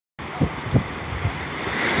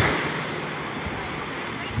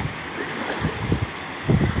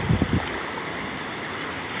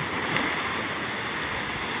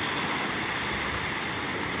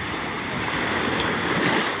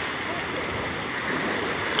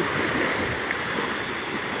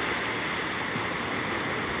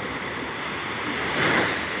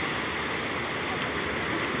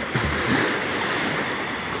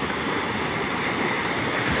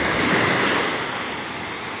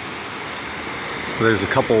So there's a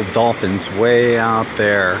couple dolphins way out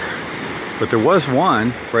there, but there was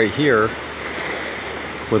one right here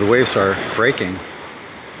where the waves are breaking.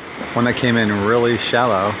 One that came in really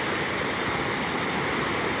shallow.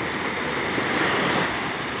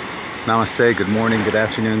 Namaste, good morning, good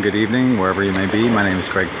afternoon, good evening, wherever you may be. My name is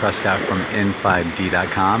Gregg Prescott from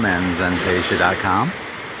In5D.com and Zentasia.com.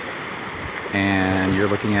 And you're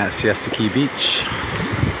looking at Siesta Key Beach.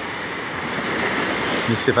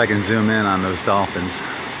 Let me see if I can zoom in on those dolphins.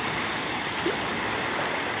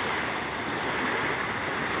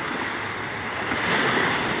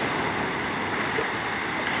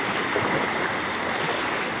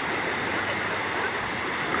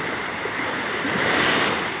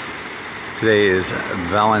 Today is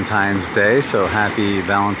Valentine's Day, so happy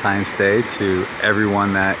Valentine's Day to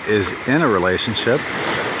everyone that is in a relationship.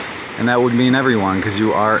 And that would mean everyone, because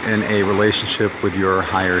you are in a relationship with your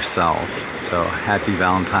higher self. So happy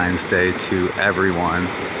Valentine's Day to everyone.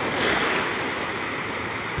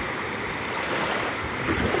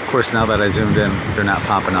 Of course, now that I zoomed in, they're not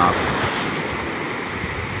popping up.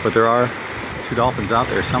 But there are two dolphins out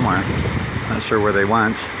there somewhere. Not sure where they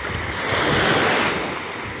went.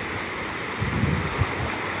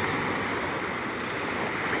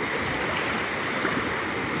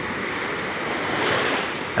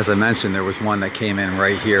 As I mentioned, there was one that came in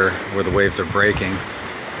right here where the waves are breaking.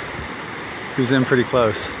 He was in pretty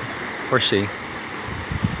close, or she.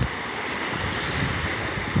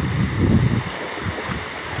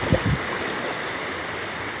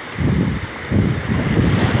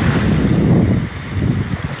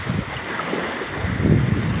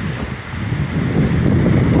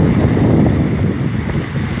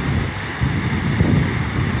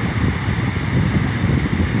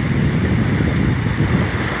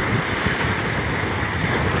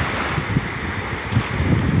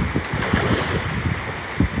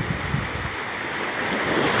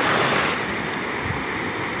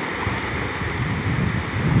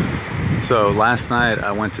 So last night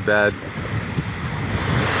I went to bed,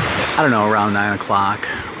 I don't know, around 9 o'clock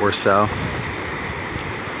or so.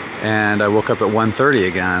 And I woke up at 1:30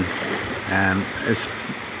 again. And it's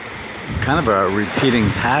kind of a repeating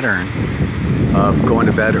pattern of going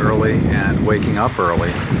to bed early and waking up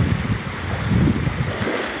early.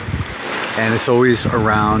 And it's always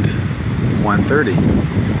around 1:30.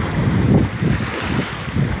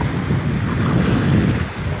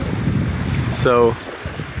 So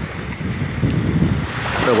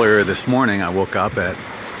earlier this morning I woke up at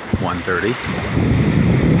 1:30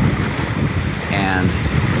 and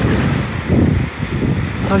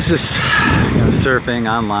I was just surfing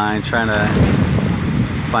online, trying to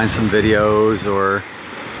find some videos, or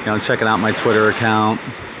checking out my Twitter account,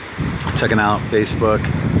 checking out Facebook.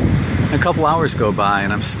 And a couple hours go by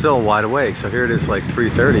and I'm still wide awake. So here it is, like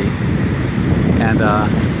 3:30, and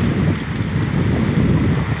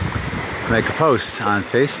make a post on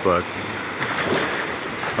Facebook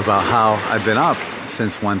about how I've been up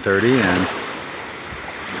since 1:30 and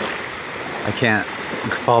I can't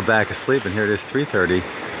fall back asleep, and here it is 3:30.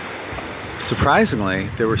 Surprisingly,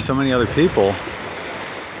 there were so many other people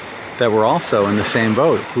that were also in the same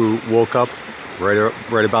boat who woke up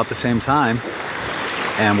right about the same time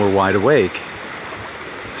and were wide awake.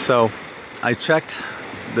 So I checked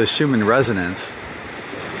the Schumann resonance,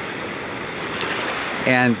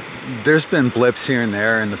 and there's been blips here and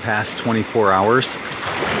there in the past 24 hours,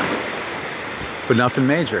 but nothing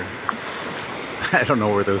major. I don't know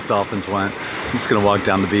where those dolphins went. I'm just gonna walk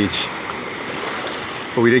down the beach.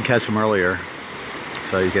 But we did catch them earlier,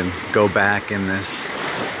 so you can go back in this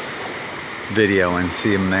video and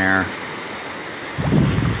see them there.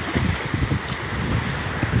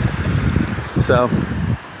 So,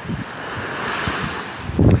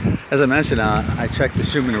 as I mentioned, I checked the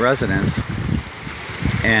Schumann resonance,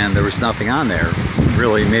 and there was nothing on there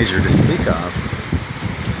really major to speak of.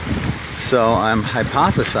 So I'm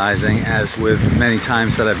hypothesizing, as with many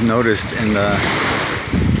times that I've noticed in the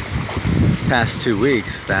past 2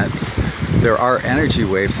 weeks, that there are energy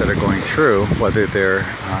waves that are going through, whether they're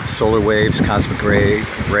solar waves, cosmic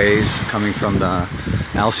rays coming from the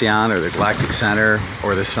Alcyon or the galactic center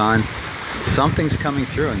or the sun. Something's coming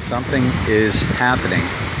through and something is happening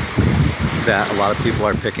that a lot of people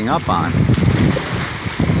are picking up on.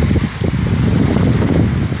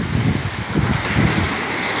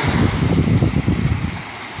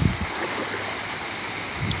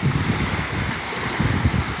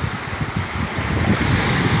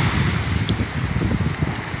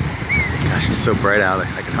 It's so bright out,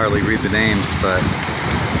 I can hardly read the names, but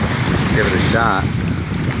give it a shot.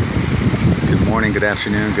 Good morning, good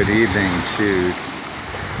afternoon, good evening to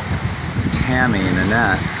Tammy,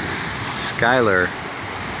 Nanette, Skylar,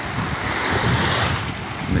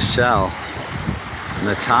 Michelle,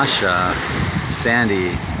 Natasha,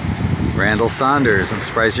 Sandy, Randall Saunders. I'm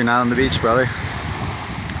surprised you're not on the beach, brother.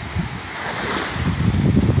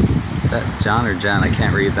 Is that John or Jen? I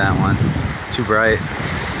can't read that one. Too bright.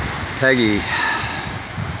 Peggy.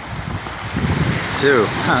 Sue.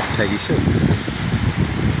 Huh, Peggy Sue.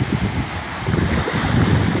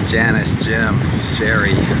 Janice, Jim,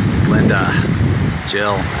 Sherry, Linda,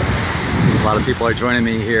 Jill. A lot of people are joining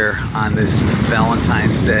me here on this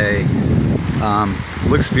Valentine's Day.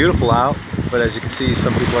 Looks beautiful out, but as you can see,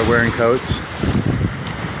 some people are wearing coats,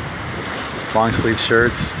 long sleeve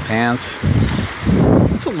shirts, pants.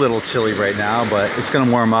 It's a little chilly right now, but it's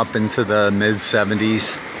gonna warm up into the mid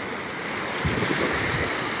 70s.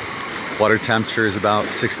 Water temperature is about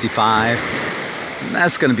 65. And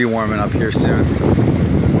that's gonna be warming up here soon.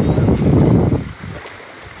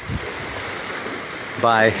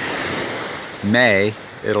 By May,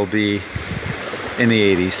 it'll be in the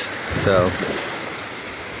 80s, so.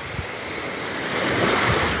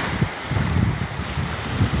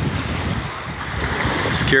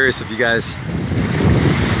 Just curious if you guys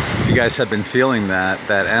have been feeling that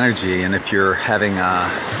energy, and if you're having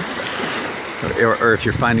or if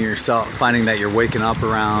you're finding that you're waking up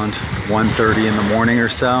around 1:30 in the morning or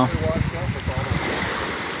so.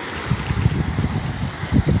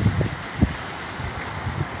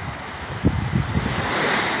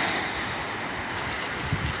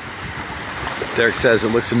 Derek says it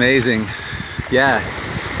looks amazing. Yeah,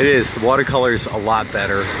 it is. The watercolor's a lot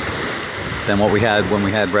better than what we had when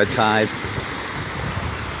we had red tide.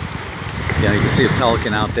 Yeah, you can see a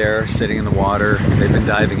pelican out there sitting in the water. They've been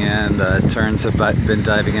diving in. The terns have been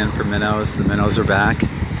diving in for minnows. The minnows are back.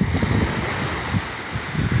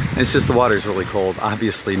 It's just the water's really cold.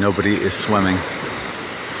 Obviously, nobody is swimming.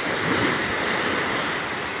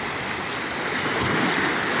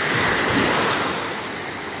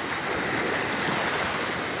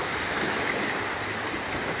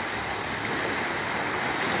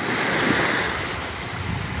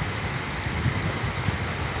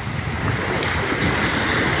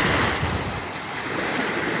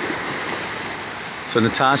 So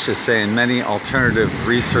Natasha's saying many alternative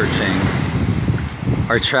researching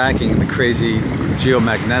are tracking the crazy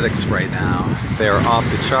geomagnetics right now. They are off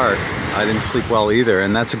the chart. I didn't sleep well either,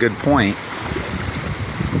 and that's a good point.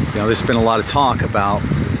 You know, there's been a lot of talk about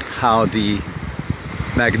how the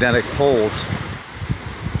magnetic poles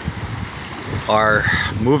are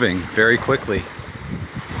moving very quickly.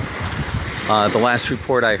 The last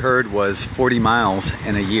report I heard was 40 miles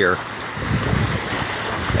in a year,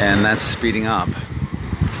 and that's speeding up.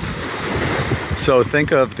 So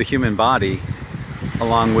think of the human body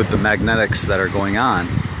along with the magnetics that are going on.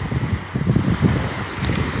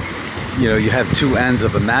 You know, you have two ends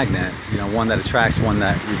of a magnet, you know, one that attracts, one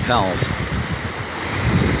that repels.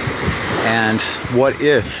 And what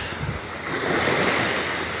if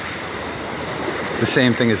the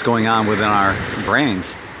same thing is going on within our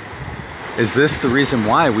brains? Is this the reason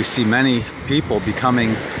why we see many people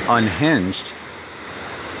becoming unhinged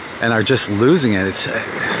and are just losing it? It's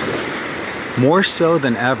more so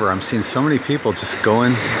than ever. I'm seeing so many people just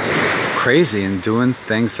going crazy and doing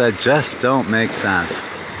things that just don't make sense.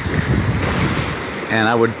 And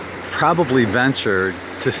I would probably venture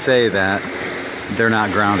to say that they're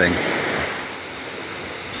not grounding.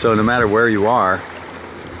 So no matter where you are,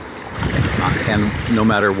 and no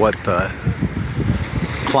matter what the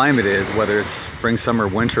climate is, whether it's spring, summer,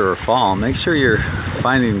 winter, or fall, make sure you're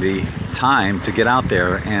finding the time to get out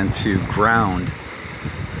there and to ground.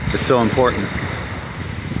 It's so important.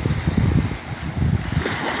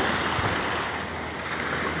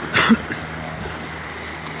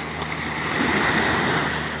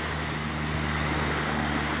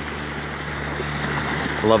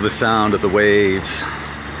 I love the sound of the waves.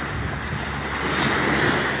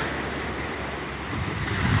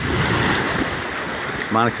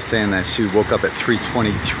 So Monica's saying that she woke up at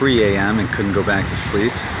 3:23 a.m. and couldn't go back to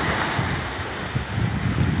sleep.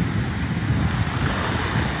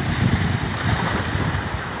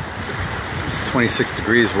 It's 26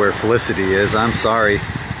 degrees where Felicity is. I'm sorry.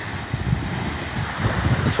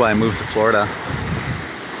 That's why I moved to Florida.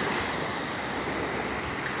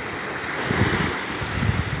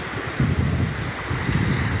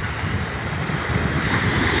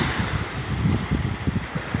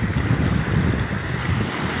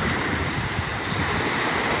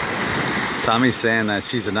 Tommy's saying that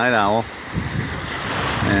she's a night owl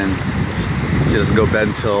and she doesn't go to bed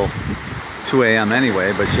until 2 a.m.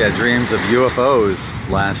 anyway, but she had dreams of UFOs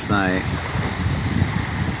last night.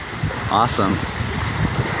 Awesome.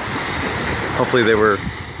 Hopefully they were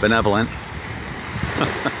benevolent.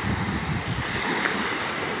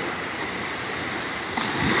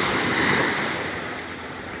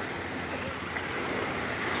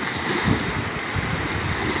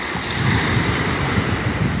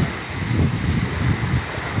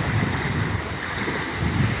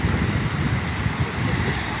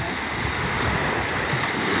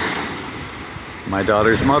 My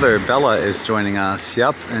daughter's mother, Bella, is joining us.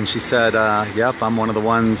 Yep, and she said, yep, I'm one of the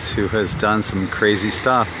ones who has done some crazy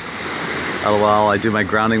stuff. LOL, I do my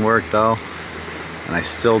grounding work though, and I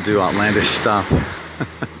still do outlandish stuff.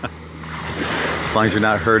 As long as you're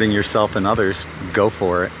not hurting yourself and others, go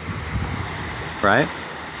for it, right?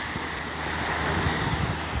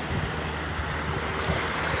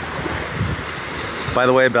 By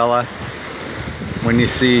the way, Bella, when you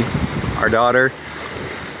see our daughter,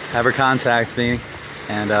 have her contact me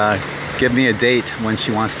and give me a date when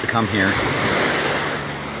she wants to come here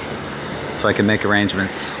so I can make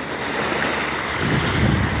arrangements.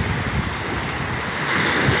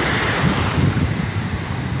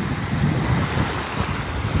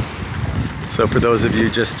 So for those of you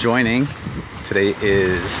just joining, today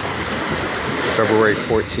is February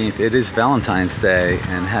 14th. It is Valentine's Day,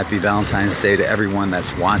 and happy Valentine's Day to everyone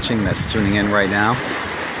that's watching, that's tuning in right now.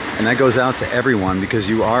 And that goes out to everyone, because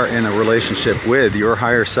you are in a relationship with your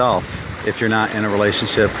higher self if you're not in a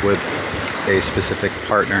relationship with a specific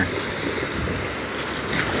partner.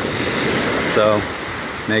 So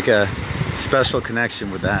make a special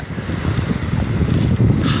connection with that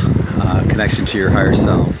connection to your higher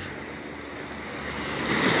self.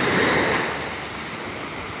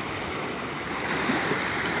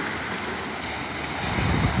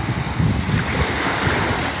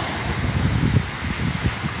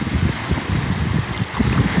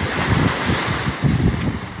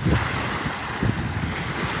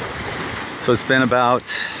 So it's been about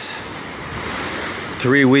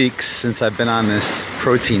 3 weeks since I've been on this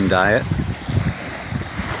protein diet.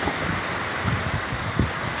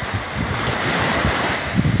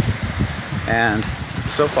 And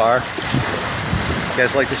so far, you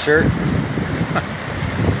guys like the shirt?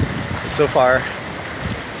 So far,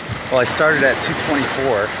 well, I started at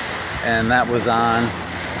 224, and that was on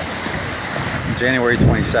January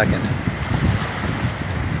 22nd.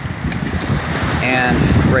 And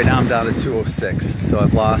right now I'm down to 206, so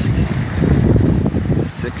I've lost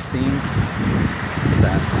 16, what's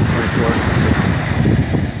that,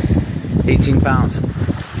 224, 18 pounds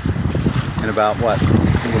in about, what, a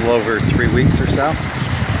little over 3 weeks or so.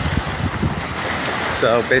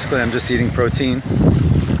 So basically I'm just eating protein.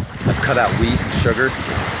 I've cut out wheat and sugar.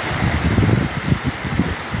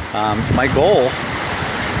 My goal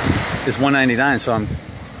is 199, so I'm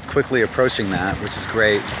quickly approaching that, which is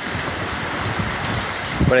great.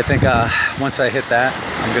 But I think once I hit that,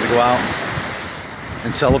 I'm gonna go out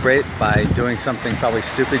and celebrate by doing something probably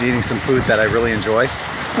stupid, eating some food that I really enjoy.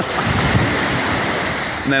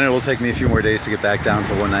 And then it will take me a few more days to get back down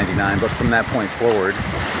to 199. But from that point forward,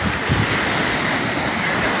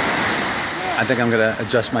 I think I'm gonna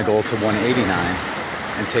adjust my goal to 189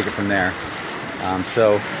 and take it from there.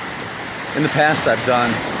 So in the past, I've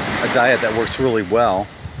done a diet that works really well.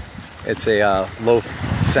 It's a low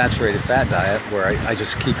saturated fat diet where I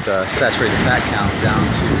just keep the saturated fat count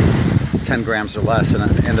down to 10 grams or less, and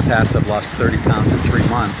in the past I've lost 30 pounds in 3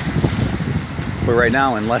 months. But right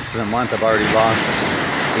now, in less than a month, I've already lost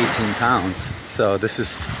 18 pounds. So this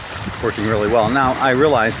is working really well. Now I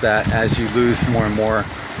realize that as you lose more and more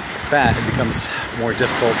fat, it becomes more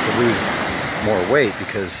difficult to lose more weight,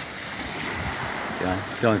 because you know,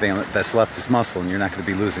 the only thing that's left is muscle, and you're not going to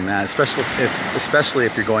be losing that, especially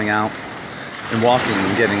if you're going out and walking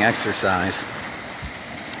and getting exercise.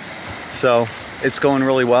 So it's going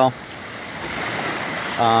really well.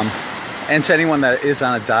 And to anyone that is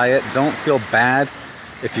on a diet, don't feel bad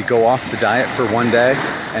if you go off the diet for one day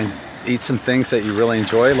and eat some things that you really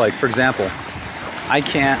enjoy. Like, for example,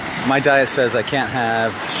 my diet says I can't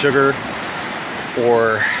have sugar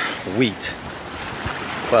or wheat,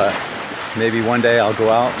 but maybe one day I'll go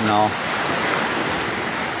out and I'll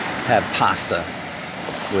have pasta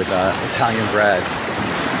with Italian bread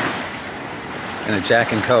and a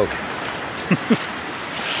Jack and Coke.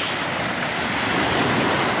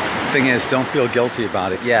 Thing is, don't feel guilty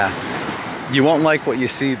about it. Yeah, you won't like what you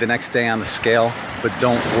see the next day on the scale, but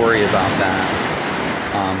don't worry about that.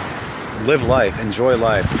 Live life, enjoy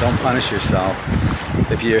life, don't punish yourself.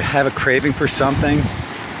 If you have a craving for something,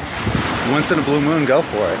 once in a blue moon, go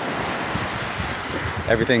for it.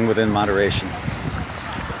 Everything within moderation.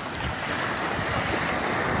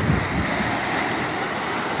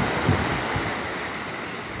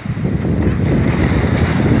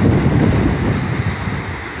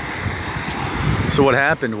 So what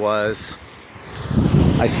happened was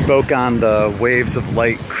I spoke on the Waves of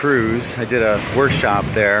Light cruise. I did a workshop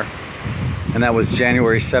there, and that was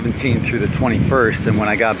January 17th through the 21st. And when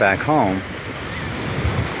I got back home,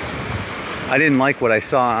 I didn't like what I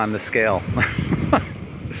saw on the scale.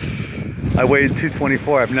 I weighed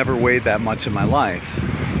 224. I've never weighed that much in my life.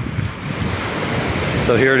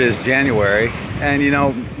 So here it is, January, and you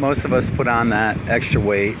know, most of us put on that extra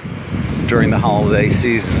weight during the holiday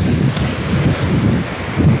seasons.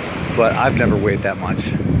 But I've never weighed that much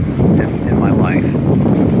in my life.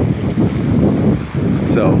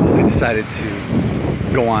 So I decided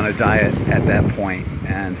to go on a diet at that point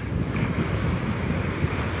and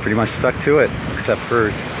pretty much stuck to it, except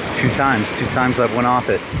for two times. Two times I've went off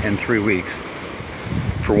it in 3 weeks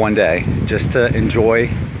for one day, just to enjoy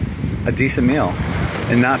a decent meal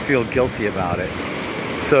and not feel guilty about it.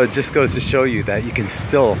 So it just goes to show you that you can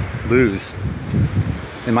still lose,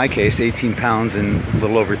 in my case, 18 pounds in a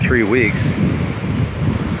little over 3 weeks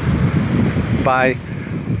by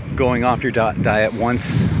going off your diet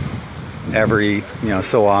once every,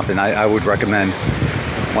 so often. I would recommend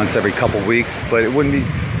once every couple weeks, but it wouldn't be,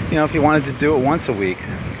 if you wanted to do it once a week,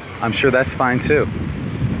 I'm sure that's fine too.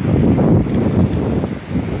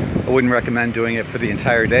 I wouldn't recommend doing it for the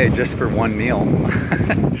entire day, just for one meal.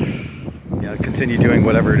 Continue doing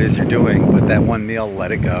whatever it is you're doing, but that one meal,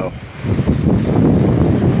 let it go.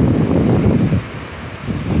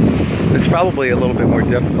 It's probably a little bit more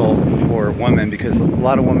difficult for women because a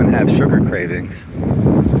lot of women have sugar cravings.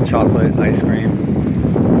 Chocolate, ice cream.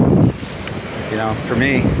 For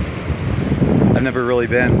me, I've never really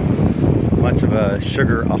been much of a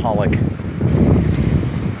sugar-aholic.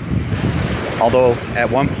 Although at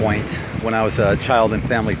one point, when I was a child and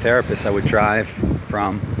family therapist, I would drive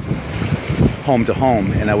from home to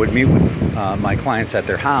home, and I would meet with my clients at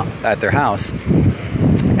their house.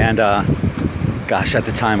 And gosh, at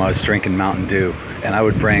the time I was drinking Mountain Dew, and I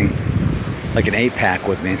would bring like an 8-pack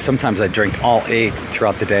with me, and sometimes I'd drink all 8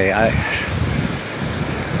 throughout the day. I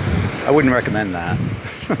wouldn't recommend that.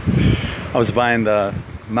 I was buying the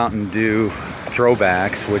Mountain Dew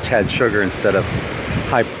throwbacks, which had sugar instead of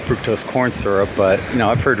high fructose corn syrup, but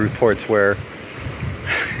I've heard reports where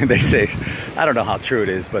they say, I don't know how true it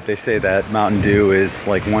is, but they say that Mountain Dew is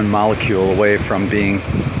like one molecule away from being,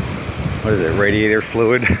 what is it, radiator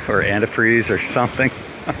fluid or antifreeze or something.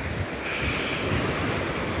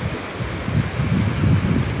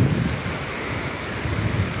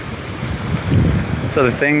 So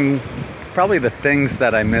probably the things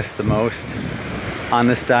that I miss the most on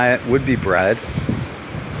this diet would be bread.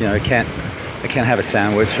 I can't have a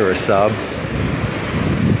sandwich or a sub.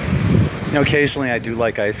 Occasionally I do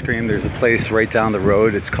like ice cream. There's a place right down the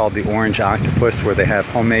road. It's called the Orange Octopus, where they have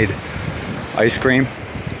homemade ice cream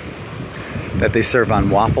that they serve on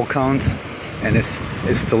waffle cones, and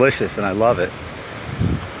it's delicious, and I love it.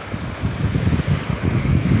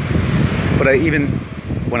 But even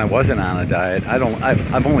when I wasn't on a diet,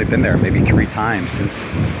 I've only been there maybe 3 times since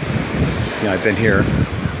I've been here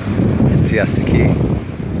in Siesta Key.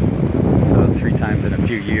 So 3 times in a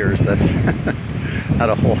few years, that's not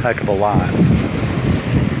a whole heck of a lot.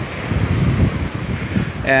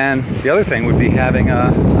 And the other thing would be having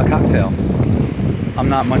a cocktail. I'm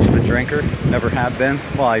not much of a drinker, never have been.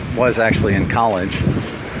 Well, I was actually in college.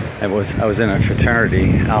 I was in a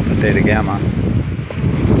fraternity, Alpha Theta Gamma.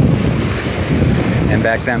 And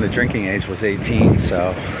back then the drinking age was 18,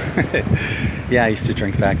 so yeah, I used to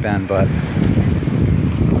drink back then, but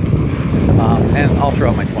and all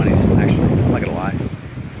throughout my 20s, actually, I'm not gonna lie.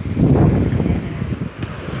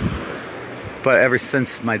 But ever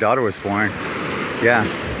since my daughter was born, yeah,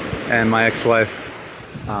 and my ex-wife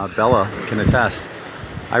Bella can attest,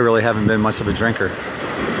 I really haven't been much of a drinker.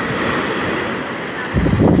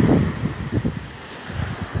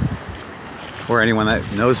 Or anyone that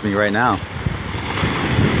knows me right now.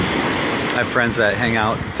 I have friends that hang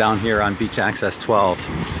out down here on Beach Access 12,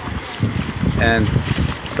 and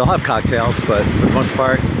they'll have cocktails, but for the most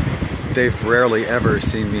part, they've rarely ever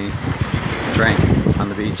seen me drink on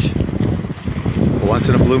the beach. But once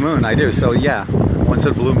in a blue moon, I do. So yeah, once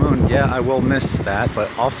in a blue moon, yeah, I will miss that, but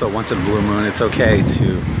also once in a blue moon, it's okay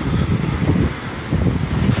to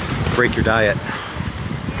break your diet.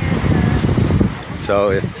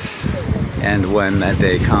 So and when that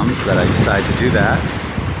day comes that I decide to do that,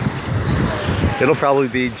 it'll probably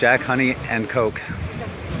be Jack, Honey, and Coke.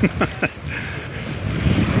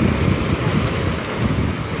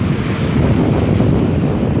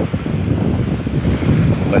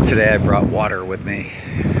 But today I brought water with me,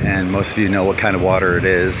 and most of you know what kind of water it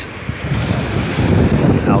is. It's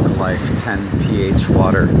Alkalife 10 pH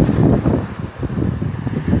water.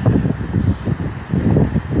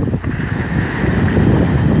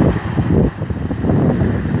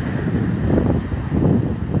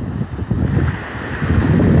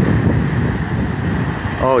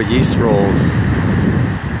 Oh, yeast rolls.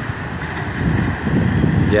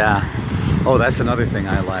 Yeah. Oh, that's another thing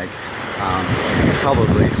I like. It's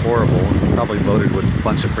probably horrible, probably loaded with a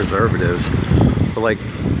bunch of preservatives, but like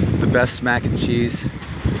the best mac and cheese,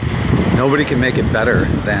 nobody can make it better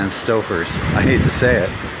than Stouffer's. I hate to say it.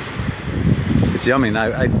 It's yummy, and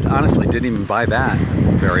I honestly didn't even buy that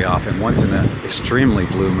very often, once in an extremely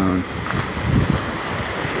blue moon.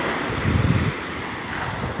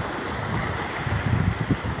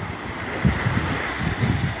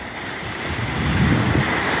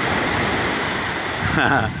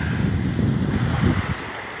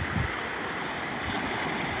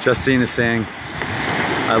 Justine is saying,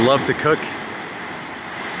 I love to cook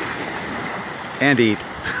and eat.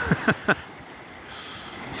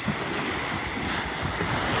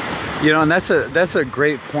 You know, and that's a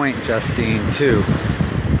great point, Justine, too.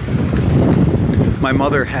 My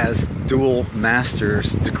mother has dual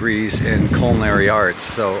master's degrees in culinary arts,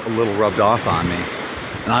 so a little rubbed off on me.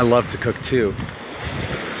 And I love to cook too.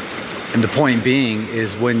 And the point being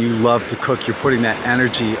is, when you love to cook, you're putting that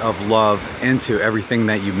energy of love into everything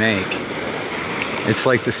that you make. It's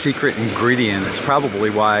like the secret ingredient. It's probably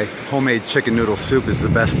why homemade chicken noodle soup is the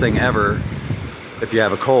best thing ever if you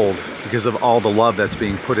have a cold, because of all the love that's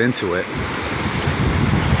being put into it.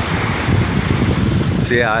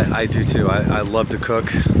 So yeah, I do too. I love to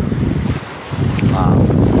cook.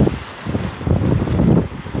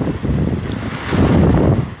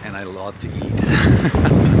 And I love to eat.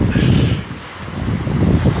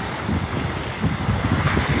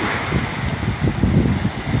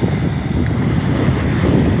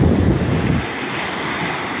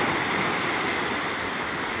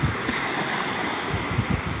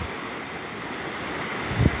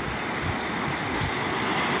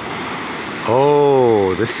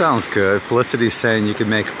 Oh, this sounds good. Felicity's saying you can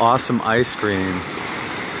make awesome ice cream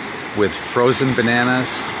with frozen bananas,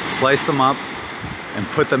 slice them up, and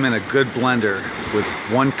put them in a good blender with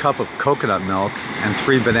 1 cup of coconut milk and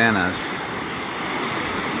 3 bananas.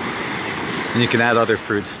 And you can add other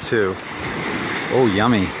fruits too. Oh,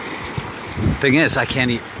 yummy. Thing is, I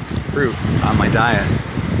can't eat fruit on my diet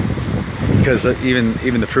because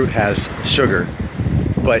even the fruit has sugar.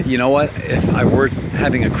 But you know what? If I were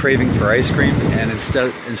having a craving for ice cream, and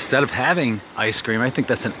instead of having ice cream, I think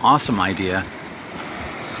that's an awesome idea.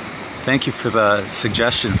 Thank you for the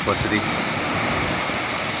suggestion, Felicity.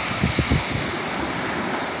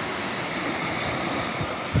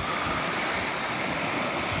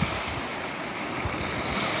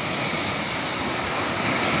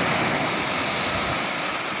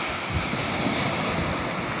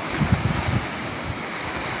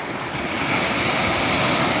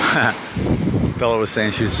 Bella was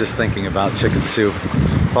saying she was just thinking about chicken soup.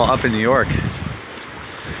 Well, up in New York,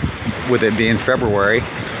 with it being February,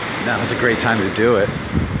 now is a great time to do it.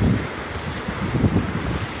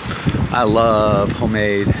 I love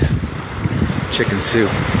homemade chicken soup.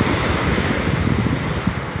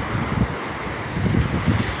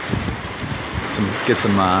 Get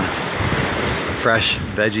some fresh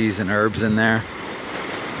veggies and herbs in there.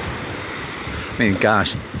 I mean,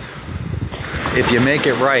 gosh, if you make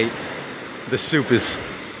it right, the soup is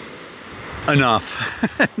enough.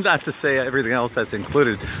 Not to say everything else that's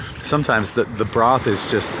included. Sometimes the broth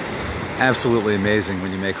is just absolutely amazing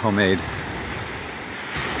when you make homemade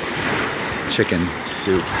chicken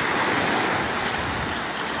soup.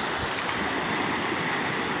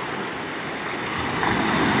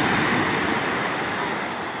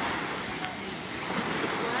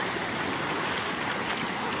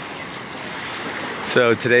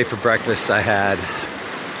 So today for breakfast I had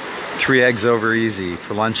 3 eggs over easy.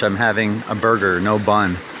 For lunch I'm having a burger, no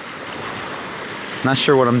bun. Not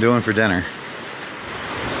sure what I'm doing for dinner.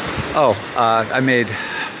 Oh, I made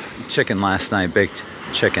chicken last night, baked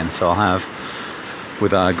chicken, so I'll have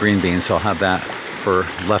with green beans, so I'll have that for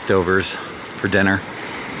leftovers for dinner.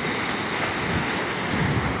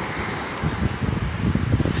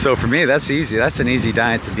 So for me, that's easy. That's an easy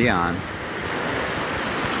diet to be on.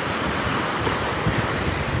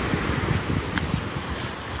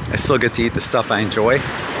 I still get to eat the stuff I enjoy.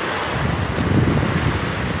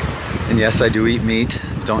 And yes, I do eat meat.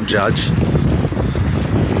 Don't judge.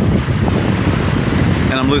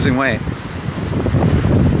 And I'm losing weight.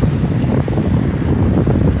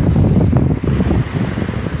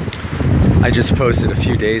 I just posted a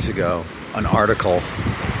few days ago an article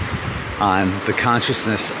on the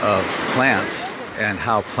consciousness of plants and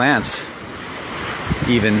how plants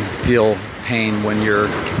even feel pain when you're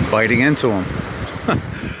biting into them.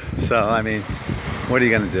 So, I mean, what are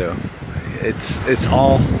you gonna do? It's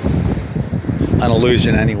all an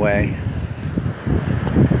illusion anyway.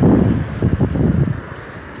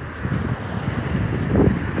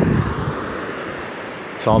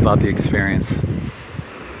 It's all about the experience.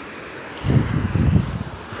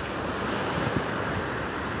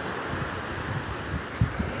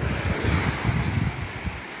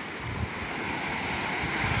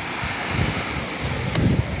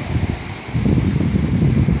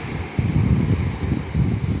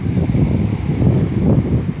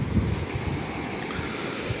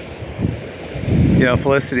 You know,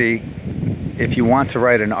 Felicity, if you want to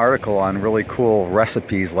write an article on really cool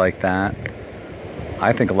recipes like that,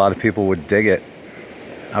 I think a lot of people would dig it.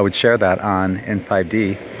 I would share that on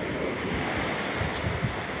In5D.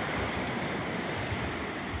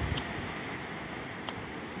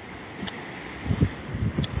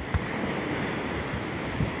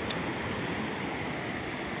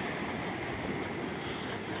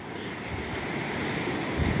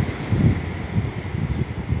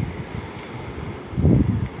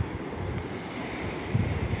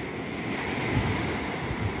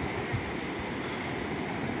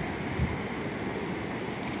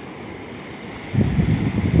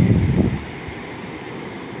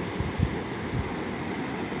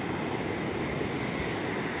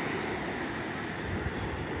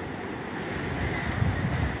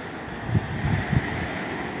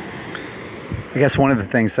 I guess one of the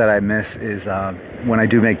things that I miss is when I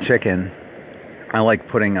do make chicken, I like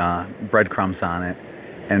putting breadcrumbs on it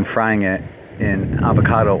and frying it in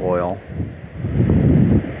avocado oil.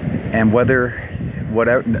 And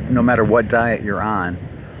no matter what diet you're on,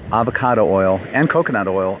 avocado oil and coconut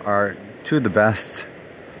oil are two of the best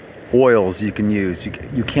oils you can use.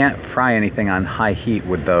 You can't fry anything on high heat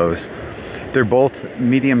with those. They're both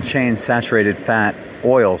medium chain saturated fat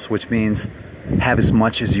oils, which means have as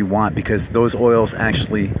much as you want because those oils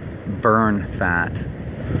actually burn fat.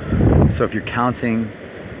 So if you're counting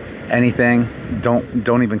anything,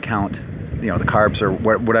 don't even count, you know, the carbs or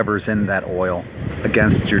whatever's in that oil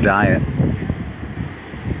against your diet.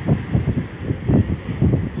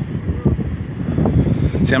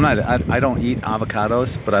 See, I don't eat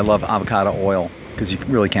avocados, but I love avocado oil because you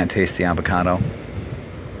really can't taste the avocado.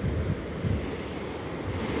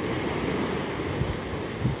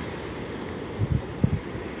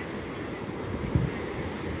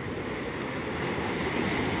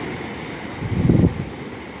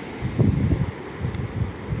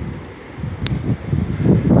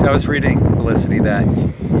 So I was reading, Felicity, that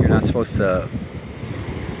you're not supposed to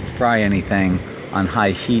fry anything on high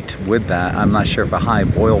heat with that. I'm not sure if a high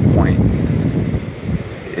boil point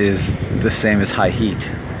is the same as high heat.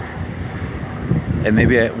 And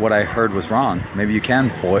maybe what I heard was wrong. Maybe you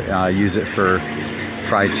can use it for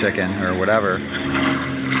fried chicken or whatever.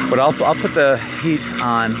 But I'll put the heat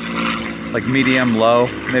on like medium low,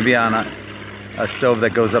 maybe on a stove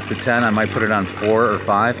that goes up to 10. I might put it on 4 or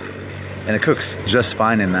 5. And it cooks just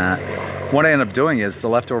fine in that. What I end up doing is the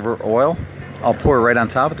leftover oil, I'll pour it right on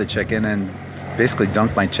top of the chicken and basically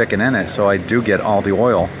dunk my chicken in it, so I do get all the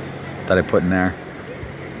oil that I put in there.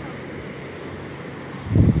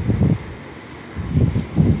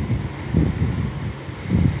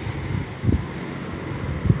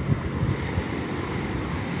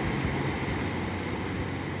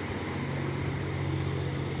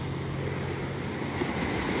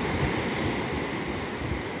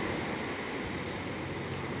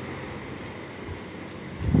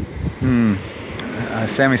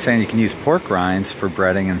 Sammy's saying you can use pork rinds for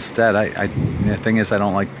breading instead. The thing is, I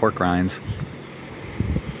don't like pork rinds.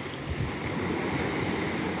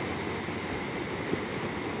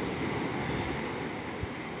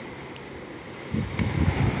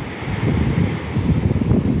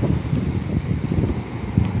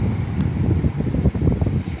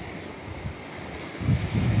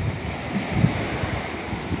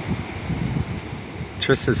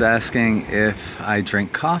 Trista's asking if I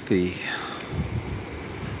drink coffee.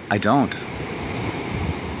 I don't.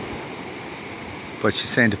 But she's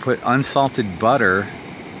saying to put unsalted butter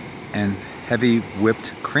and heavy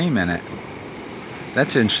whipped cream in it.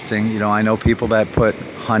 That's interesting. You know, I know people that put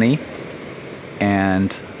honey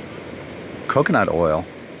and coconut oil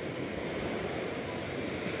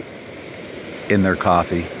in their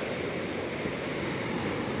coffee.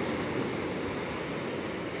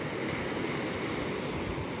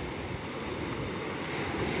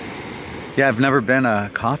 Yeah, I've never been a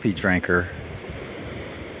coffee drinker.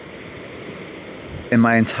 In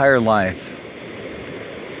my entire life,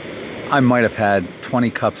 I might have had 20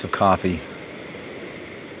 cups of coffee.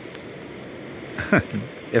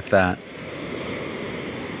 If that.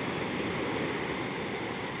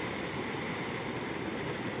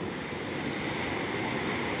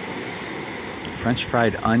 French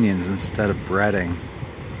fried onions instead of breading.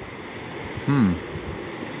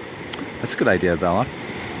 That's a good idea, Bella.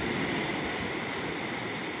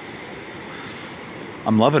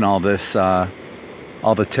 I'm loving all this,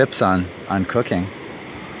 all the tips on cooking.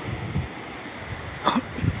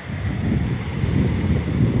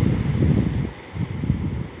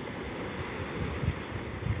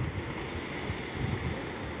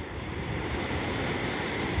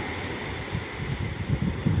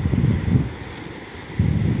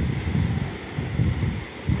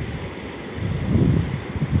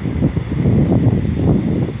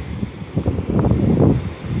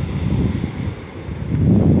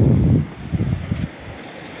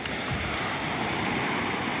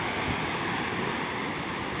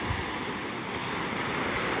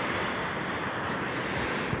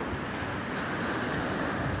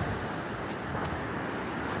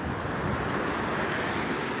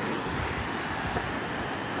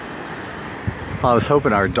 Well, I was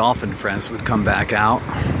hoping our dolphin friends would come back out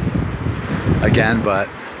again, but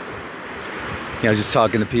you know, just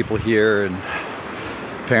talking to people here, and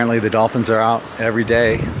apparently the dolphins are out every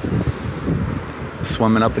day,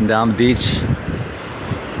 swimming up and down the beach.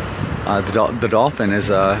 The dolphin is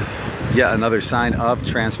yet another sign of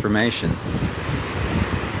transformation.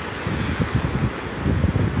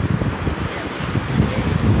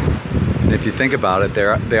 And if you think about it,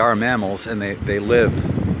 they are mammals, and they live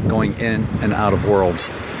going in and out of worlds,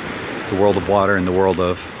 the world of water and the world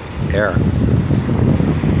of air.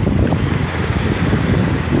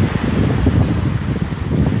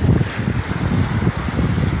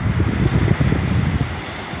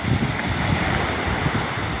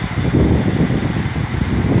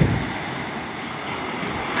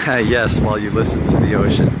 Yes, while you listen to the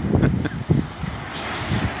ocean.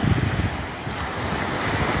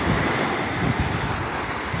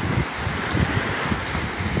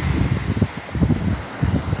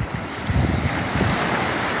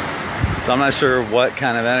 So I'm not sure what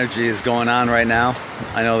kind of energy is going on right now.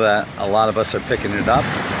 I know that a lot of us are picking it up.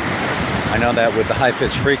 I know that with the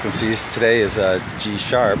high-pitched frequencies, today is a G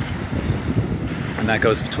sharp, and that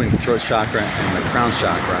goes between the throat chakra and the crown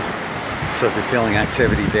chakra. So if you're feeling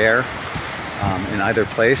activity there, in either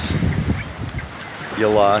place,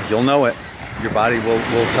 you'll know it. Your body will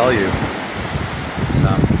tell you. So,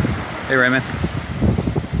 hey Raymond.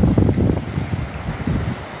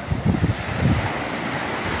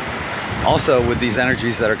 Also, with these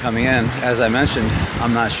energies that are coming in, as I mentioned,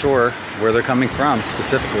 I'm not sure where they're coming from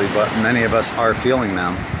specifically, but many of us are feeling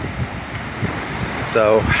them.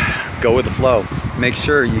 So go with the flow. Make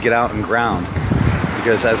sure you get out and ground,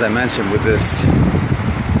 because as I mentioned, with this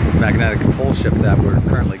magnetic pole shift that we're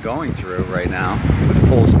currently going through right now, with the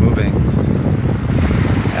poles moving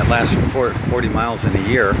at last report 40 miles in a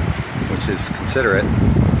year, which is considerate,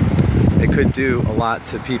 it could do a lot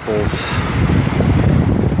to people's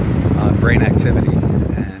brain activity,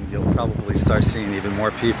 and you'll probably start seeing even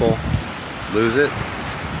more people lose it,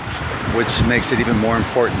 which makes it even more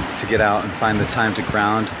important to get out and find the time to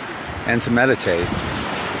ground and to meditate.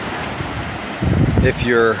 If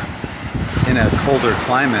you're in a colder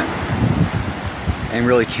climate and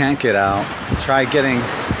really can't get out, try getting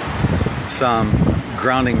some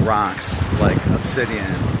grounding rocks like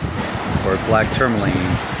obsidian or black tourmaline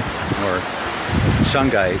or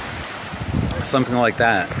shungite, something like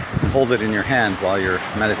that. Hold it in your hand while you're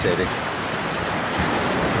meditating.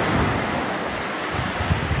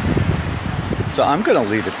 So I'm going to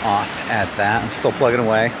leave it off at that. I'm still plugging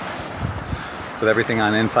away with everything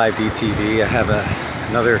on In5D TV. I have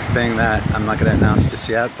another thing that I'm not going to announce just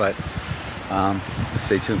yet, but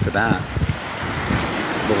stay tuned for that.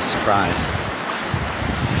 A little surprise.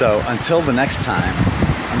 So until the next time,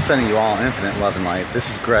 I'm sending you all infinite love and light. This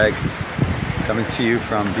is Greg, coming to you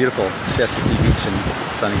from beautiful Siesta Key Beach in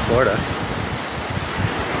sunny Florida.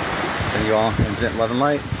 Sending you all infinite love and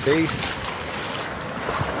light. Peace.